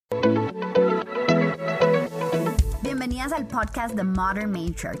bienvenidas al podcast The Modern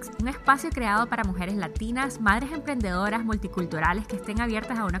Matrix. Un espacio creado para mujeres latinas, madres emprendedoras, multiculturales que estén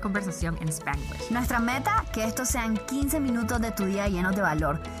abiertas a una conversación en Spanglish. Nuestra meta, que estos sean 15 minutos de tu día llenos de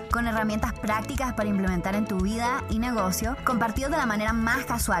valor, con herramientas prácticas para implementar en tu vida y negocio, compartidos de la manera más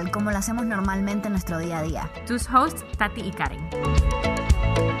casual, como lo hacemos normalmente en nuestro día a día. Tus hosts, Tati y Karen.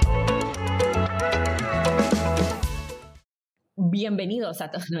 Bienvenidos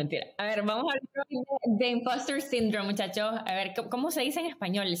a todos. No, mentira. A ver, vamos a hablar de Impostor síndrome, muchachos. A ver, ¿cómo se dice en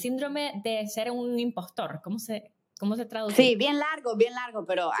español? El síndrome de ser un impostor. ¿Cómo se traduce? Sí, bien largo,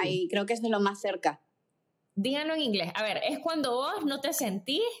 pero sí. Ahí creo que eso es lo más cerca. Díganlo en inglés. A ver, es cuando vos no te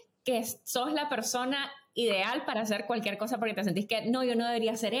sentís que sos la persona ideal para hacer cualquier cosa porque te sentís que no, yo no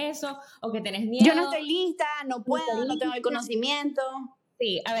debería hacer eso, o que tenés miedo. Yo no estoy lista, no puedo, no tengo el conocimiento.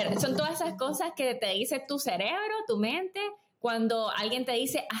 Sí, a ver, son todas esas cosas que te dice tu cerebro, tu mente. Cuando alguien te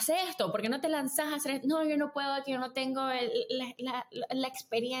dice, haz esto, ¿por qué no te lanzas a hacer esto? No, yo no puedo, que yo no tengo la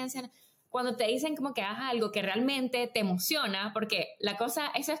experiencia. Cuando te dicen como que hagas algo que realmente te emociona, porque la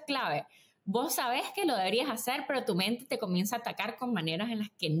cosa, eso es clave. Vos sabés que lo deberías hacer, pero tu mente te comienza a atacar con maneras en las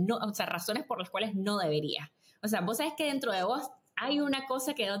que no, o sea, razones por las cuales no deberías. O sea, vos sabés que dentro de vos hay una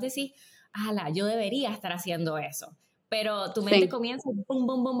cosa que vos decís, yo debería estar haciendo eso. Pero tu mente comienza, bum,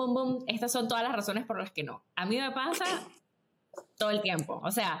 bum, bum, bum, bum. Estas son todas las razones por las que no. A mí me pasa todo el tiempo,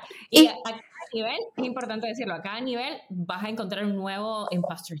 o sea, y a cada nivel, es importante decirlo, a cada nivel vas a encontrar un nuevo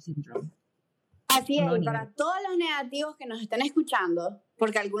impostor syndrome. Así es, y para todos los negativos que nos estén escuchando,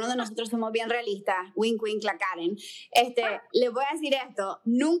 porque algunos de nosotros somos bien realistas, wink wink la Karen, les voy a decir esto,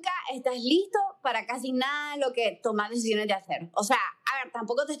 nunca estás listo para casi nada de lo que tomas decisiones de hacer. O sea, a ver,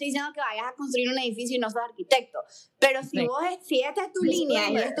 tampoco te estoy diciendo que vayas a construir un edificio y no sos arquitecto, pero si si esta es tu línea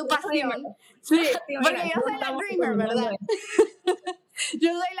y es tu pasión, sí, porque yo soy la dreamer, ¿verdad? Yo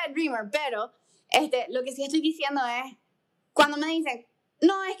soy la dreamer, pero lo que sí estoy diciendo es, cuando me dicen,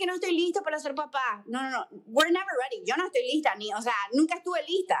 no, es que no estoy listo para ser papá. No, we're never ready. Yo no estoy lista, nunca estuve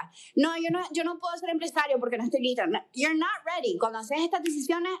lista. No, yo no puedo ser empresario porque no estoy lista. No, you're not ready. Cuando haces estas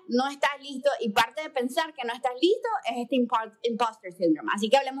decisiones, no estás listo, y parte de pensar que no estás listo es este imposter syndrome. Así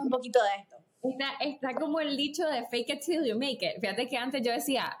que hablemos un poquito de esto. Está como el dicho de fake it till you make it. Fíjate que antes yo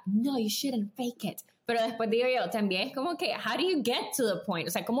decía, no, you shouldn't fake it. Pero después digo yo, también es como que, how do you get to the point?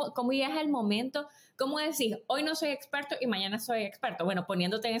 O sea, ¿cómo llegas al momento? ¿Cómo decís, hoy no soy experto y mañana soy experto? Bueno,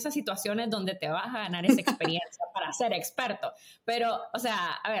 poniéndote en esas situaciones donde te vas a ganar esa experiencia para ser experto. Pero, o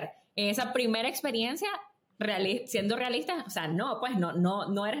sea, a ver, en esa primera experiencia, siendo realista, o sea,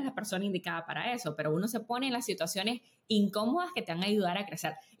 no eres la persona indicada para eso, pero uno se pone en las situaciones incómodas que te van a ayudar a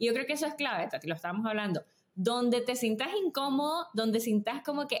crecer. Y yo creo que eso es clave, Tati, lo estábamos hablando. Donde te sientas incómodo, donde sientas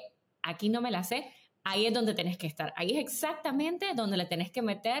como que aquí no me la sé, ahí es donde tenés que estar. Ahí es exactamente donde le tenés que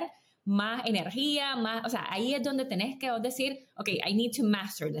meter más energía, o sea, ahí es donde tenés que decir, ok, I need to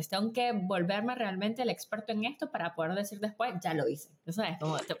master this, tengo que volverme realmente el experto en esto para poder decir después, ya lo hice. ¿Sabes?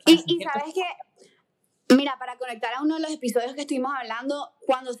 Y sabes que, mira, para conectar a uno de los episodios que estuvimos hablando,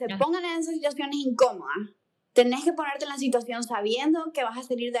 cuando se pongan en esas situaciones incómodas, tenés que ponerte en la situación sabiendo que vas a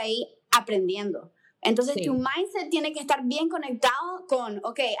salir de ahí aprendiendo. Entonces tu mindset tiene que estar bien conectado con,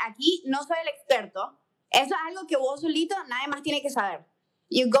 ok, aquí no soy el experto, eso es algo que vos solito, nadie más tiene que saber.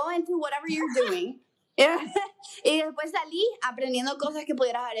 You go into whatever you're doing y después salís aprendiendo cosas que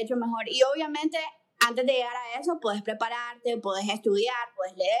pudieras haber hecho mejor. Y obviamente, antes de llegar a eso, puedes prepararte, puedes estudiar,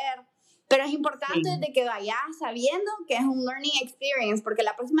 puedes leer. Pero es importante de que vayas sabiendo que es un learning experience, porque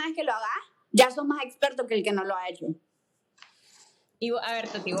la próxima vez que lo hagas, ya sos más experto que el que no lo ha hecho. Y a ver,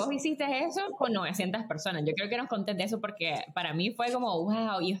 Tati, vos hiciste eso con 900 personas. Yo creo que nos contés de eso porque para mí fue como,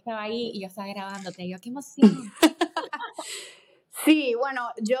 wow, yo estaba ahí y yo estaba grabándote. Y yo, qué emoción. Sí, bueno,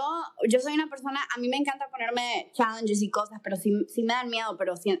 yo soy una persona, a mí me encanta ponerme challenges y cosas, pero sí me dan miedo,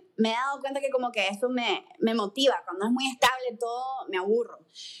 pero sí, me he dado cuenta que como que eso me motiva. Cuando es muy estable todo, me aburro.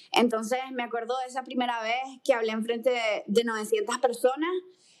 Entonces me acuerdo de esa primera vez que hablé enfrente de 900 personas.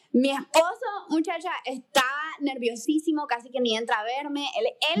 Mi esposo, muchacha, estaba nerviosísimo, casi que ni entra a verme.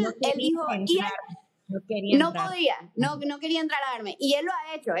 Él dijo, no quería entrar a verme. Y él lo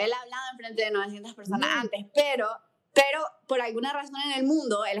ha hecho, él ha hablado enfrente de 900 personas antes, pero por alguna razón en el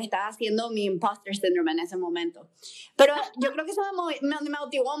mundo, él estaba haciendo mi imposter syndrome en ese momento. Pero yo creo que eso me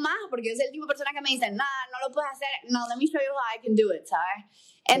motivó más, porque yo soy el tipo de persona que me dice, no lo puedes hacer, no, let me show you how I can do it, ¿sabes?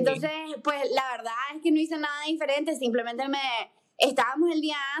 Entonces, pues la verdad es que no hice nada diferente, simplemente estábamos el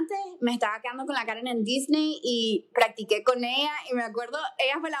día antes, me estaba quedando con la Karen en Disney y practiqué con ella, y me acuerdo,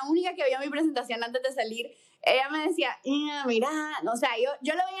 ella fue la única que vio mi presentación antes de salir. Ella me decía, mira, o sea, yo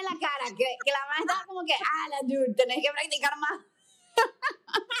lo veía en la cara, que la mamá estaba como que, dude, tenés que practicar más.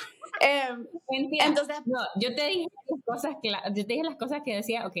 Entonces, no, yo te dije las cosas que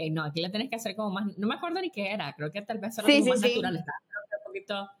decía, ok, no, aquí la tenés que hacer como más, no me acuerdo ni qué era, creo que tal vez era como más natural, estaba un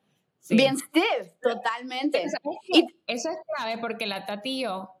poquito, bien stiff, totalmente. Eso es clave porque la Tati y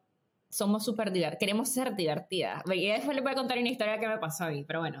yo somos súper divertidas, queremos ser divertidas. Y después les voy a contar una historia que me pasó a mí,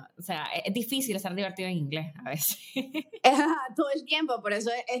 pero bueno, o sea, es difícil ser divertido en inglés a veces. Todo el tiempo, por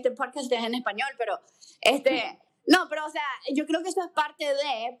eso este podcast es en español, pero no, pero o sea, yo creo que eso es parte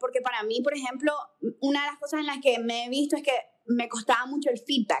de, porque para mí, por ejemplo, una de las cosas en las que me he visto es que me costaba mucho el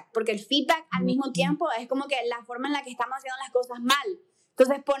feedback, porque el feedback al mismo tiempo es como que la forma en la que estamos haciendo las cosas mal.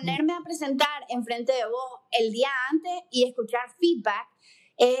 Entonces, ponerme a presentar enfrente de vos el día antes y escuchar feedback,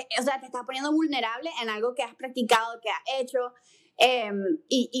 o sea, te estás poniendo vulnerable en algo que has practicado, que has hecho,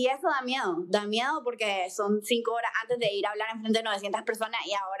 y eso da miedo porque son 5 horas antes de ir a hablar enfrente de 900 personas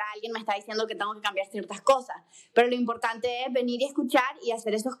y ahora alguien me está diciendo que tengo que cambiar ciertas cosas, pero lo importante es venir y escuchar y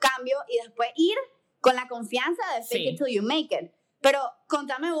hacer esos cambios y después ir con la confianza de fake it till you make it. Pero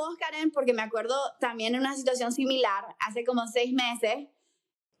contame vos, Karen, porque me acuerdo también en una situación similar, hace como 6 meses,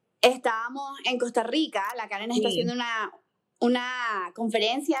 estábamos en Costa Rica, la Karen está haciendo una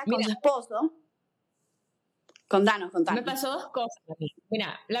conferencia con su esposo. Contanos. Me pasó 2 cosas a mí.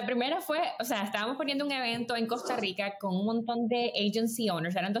 Mira, la primera fue, o sea, estábamos poniendo un evento en Costa Rica con un montón de agency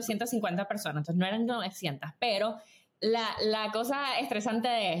owners, eran 250 personas, entonces no eran 900, pero la cosa estresante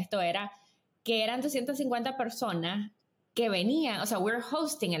de esto era que eran 250 personas que venían, o sea, we're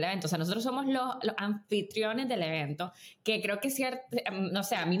hosting el evento, o sea, nosotros somos los anfitriones del evento, que creo que no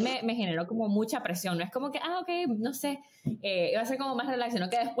sé, a mí me generó como mucha presión, no es como que, ok, no sé, iba a ser como más relax, sino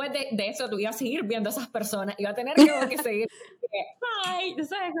que después de eso tú ibas a seguir viendo a esas personas, iba a tener que seguir, bye, tú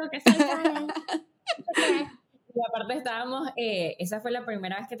sabes, como que y aparte estábamos, esa fue la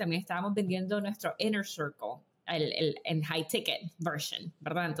primera vez que también estábamos vendiendo nuestro Inner Circle, en high ticket version,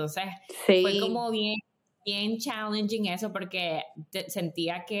 ¿verdad? Entonces, fue como bien challenging eso porque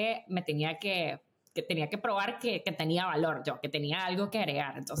sentía que me tenía que probar que tenía valor yo, que tenía algo que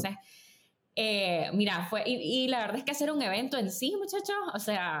agregar. Entonces, mira, y la verdad es que hacer un evento en sí, muchachos, o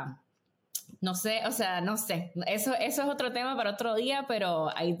sea, no sé, eso es otro tema para otro día, pero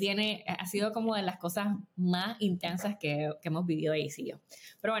ahí ha sido como de las cosas más intensas que hemos vivido ahí, sí yo.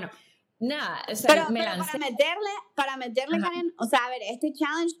 Pero bueno, nada, o sea, pero para meterle, Karen, o sea, a ver, este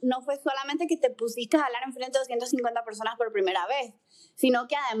challenge no fue solamente que te pusiste a hablar enfrente de 250 personas por primera vez, sino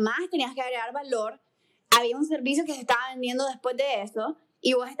que además tenías que agregar valor, había un servicio que se estaba vendiendo después de eso,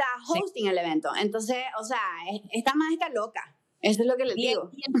 y vos estabas hosting el evento, entonces, o sea, esta más está loca, eso es lo que les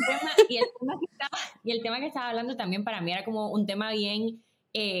digo. Y el tema que estaba hablando también para mí era como un tema bien...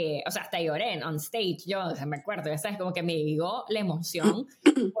 o sea, hasta lloré on stage, yo o sea, me acuerdo, ya sabes, como que me llegó la emoción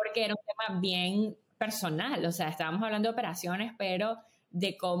porque era un tema bien personal, o sea, estábamos hablando de operaciones, pero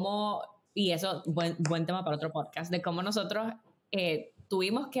de cómo, y eso, buen tema para otro podcast, de cómo nosotros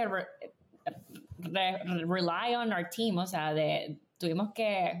tuvimos que rely on our team, o sea, tuvimos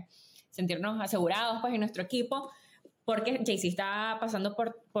que sentirnos asegurados pues en nuestro equipo, porque JC está pasando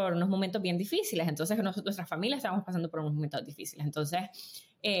por unos momentos bien difíciles, entonces nuestra familia estábamos pasando por unos momentos difíciles, entonces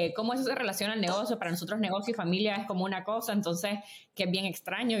cómo eso se relaciona al negocio, para nosotros negocio y familia es como una cosa, entonces que es bien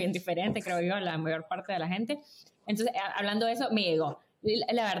extraño, bien diferente, creo yo, a la mayor parte de la gente. Entonces, hablando de eso, me llegó.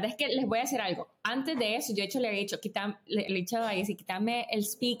 La verdad es que les voy a decir algo, antes de eso, yo le he dicho a JC, quítame el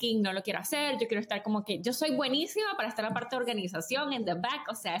speaking, no lo quiero hacer, yo quiero estar como que, yo soy buenísima para estar en la parte de organización, en the back,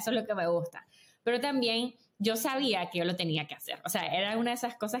 o sea, eso es lo que me gusta, pero también yo sabía que yo lo tenía que hacer. O sea, era una de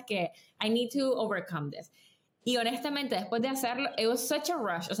esas cosas que I need to overcome this. Y honestamente, después de hacerlo, it was such a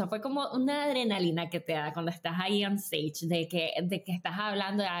rush. O sea, fue como una adrenalina que te da cuando estás ahí on stage, de que estás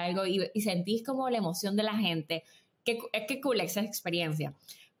hablando de algo y sentís como la emoción de la gente. Qué cool esa experiencia.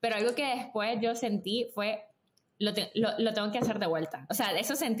 Pero algo que después yo sentí fue, lo tengo que hacer de vuelta. O sea,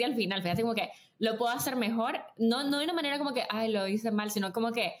 eso sentí al final. Fíjate como que lo puedo hacer mejor. No de una manera como que, lo hice mal, sino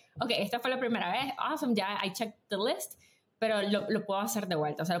como que, esta fue la primera vez. Awesome, ya I checked the list. Pero lo puedo hacer de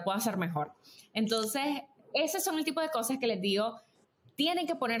vuelta. O sea, lo puedo hacer mejor. Entonces, esos son el tipo de cosas que les digo. Tienen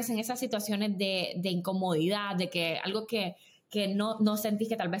que ponerse en esas situaciones de incomodidad, de que algo que no sentís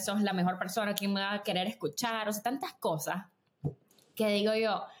que tal vez sos la mejor persona, que me va a querer escuchar. O sea, tantas cosas que digo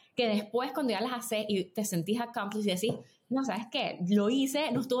yo, que después cuando ya las haces y te sentís accomplished y decís, no, ¿sabes qué? Lo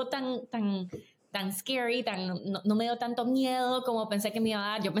hice, no estuvo tan scary, no me dio tanto miedo como pensé que me iba a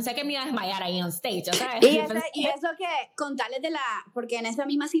dar. Yo pensé que me iba a desmayar ahí on stage, ¿sabes? Y eso que contarles porque en esa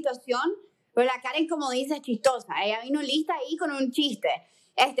misma situación, pero la Karen, como dice, es chistosa. Ella vino lista ahí con un chiste.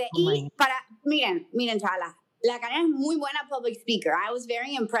 Miren, chavala, la Karen es muy buena public speaker. I was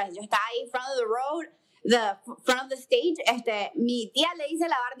very impressed. Yo estaba ahí front of the road, the front of the stage, mi tía le dice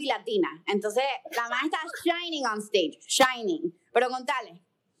la Barbie latina. Entonces, la madre está shining on stage, shining. Pero contale.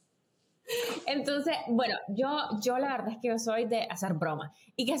 Entonces, bueno, yo la verdad es que yo soy de hacer bromas.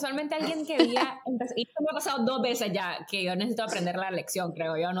 Y casualmente alguien que había, y esto me ha pasado 2 veces ya, que yo necesito aprender la lección,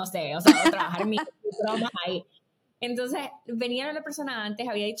 creo yo, no sé, o sea, o trabajar mis bromas ahí. Entonces, venía la persona antes,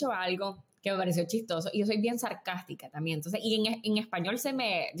 había dicho algo que me pareció chistoso, y yo soy bien sarcástica también. Entonces, y en español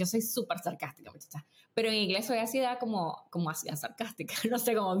yo soy súper sarcástica, muchacha, pero en inglés soy así como así sarcástica, no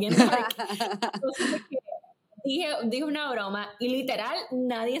sé, como bien sarcástica. Dije una broma y literal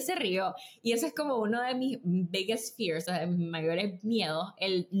nadie se rió. Y eso es como uno de mis biggest fears, o sea, de mis mayores miedos,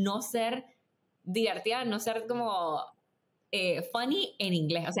 el no ser divertida, no ser como funny en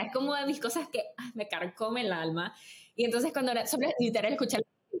inglés. O sea, es como de mis cosas que me carcome el alma. Y entonces cuando literal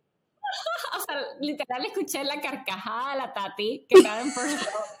escuché la carcajada de la Tati que estaba en first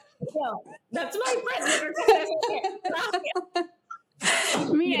row. That's my friend.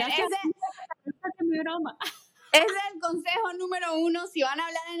 Mira, ese es mi broma. Ese es el consejo número 1. Si van a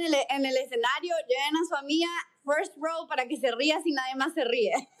hablar en el escenario, lleven a su amiga first row para que se ría si nadie más se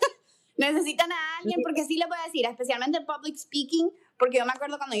ríe. Necesitan a alguien, porque sí le voy a decir, especialmente en public speaking, porque yo me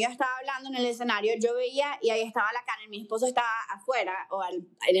acuerdo cuando yo estaba hablando en el escenario, yo veía y ahí estaba la Karen, mi esposo estaba afuera o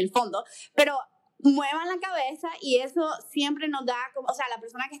en el fondo, pero muevan la cabeza y eso siempre nos da, o sea, a la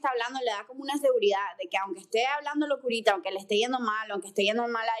persona que está hablando le da como una seguridad de que aunque esté hablando locurita, aunque le esté yendo mal, aunque esté yendo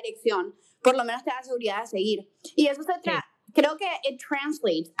en mala dirección, por lo menos te da seguridad de seguir. Y eso creo que it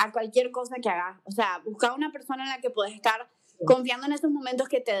translates a cualquier cosa que hagas. O sea, buscar una persona en la que puedes estar confiando en esos momentos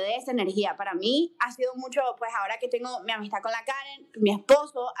que te dé esa energía. Para mí ha sido mucho, pues ahora que tengo mi amistad con la Karen, mi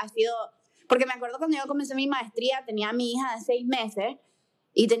esposo ha sido, porque me acuerdo cuando yo comencé mi maestría, tenía a mi hija de 6 meses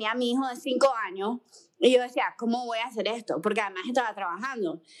y tenía a mi hijo de 5 años, y yo decía, ¿cómo voy a hacer esto? Porque además estaba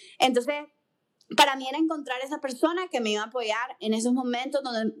trabajando. Entonces, para mí era encontrar esa persona que me iba a apoyar en esos momentos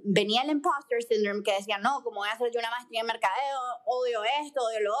donde venía el impostor syndrome, que decía, no, ¿cómo voy a hacer yo una maestría en mercadeo? Odio esto,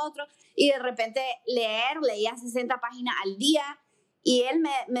 odio lo otro. Y de repente leía 60 páginas al día, y él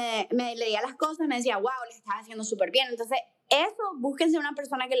me leía las cosas y me decía, wow, le estás haciendo súper bien. Entonces, búsquense una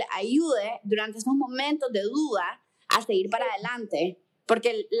persona que les ayude durante esos momentos de duda a seguir para adelante.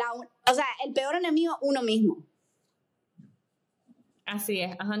 Porque, el peor enemigo, uno mismo. Así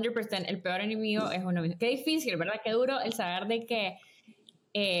es, 100%. El peor enemigo es uno mismo. Qué difícil, ¿verdad? Qué duro el saber de que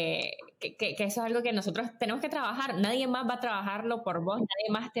eso es algo que nosotros tenemos que trabajar. Nadie más va a trabajarlo por vos, nadie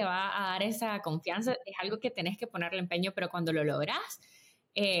más te va a dar esa confianza. Es algo que tenés que ponerle empeño, pero cuando lo lográs,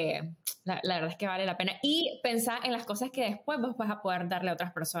 la verdad es que vale la pena. Y pensar en las cosas que después vos vas a poder darle a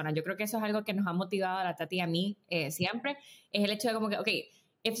otras personas. Yo creo que eso es algo que nos ha motivado a la Tati y a mí siempre. Es el hecho de como que, ok,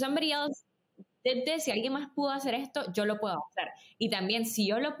 if somebody else si alguien más pudo hacer esto, yo lo puedo hacer. Y también, si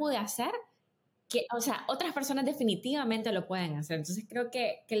yo lo pude hacer, otras personas definitivamente lo pueden hacer. Entonces, creo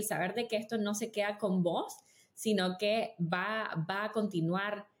que el saber de que esto no se queda con vos, sino que va a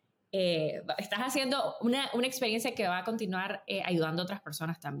continuar, estás haciendo una experiencia que va a continuar ayudando a otras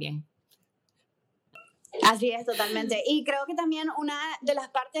personas también. Así es, totalmente. Y creo que también una de las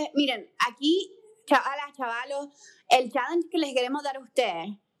partes, miren, aquí, chavalos, el challenge que les queremos dar a ustedes,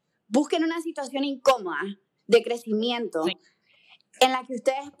 busquen una situación incómoda de crecimiento en la que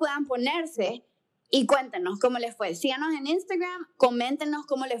ustedes puedan ponerse y cuéntenos cómo les fue. Síganos en Instagram, coméntenos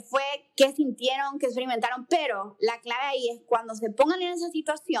cómo les fue, qué sintieron, qué experimentaron, pero la clave ahí es cuando se pongan en esa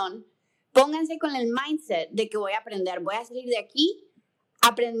situación, pónganse con el mindset de que voy a aprender, voy a salir de aquí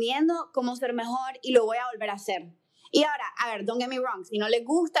aprendiendo cómo ser mejor y lo voy a volver a hacer. Y ahora, a ver, don't get me wrong, si no les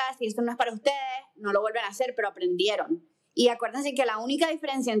gusta, si esto no es para ustedes, no lo vuelven a hacer, pero aprendieron. Y acuérdense que la única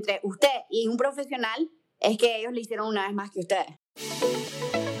diferencia entre usted y un profesional es que ellos lo hicieron una vez más que ustedes.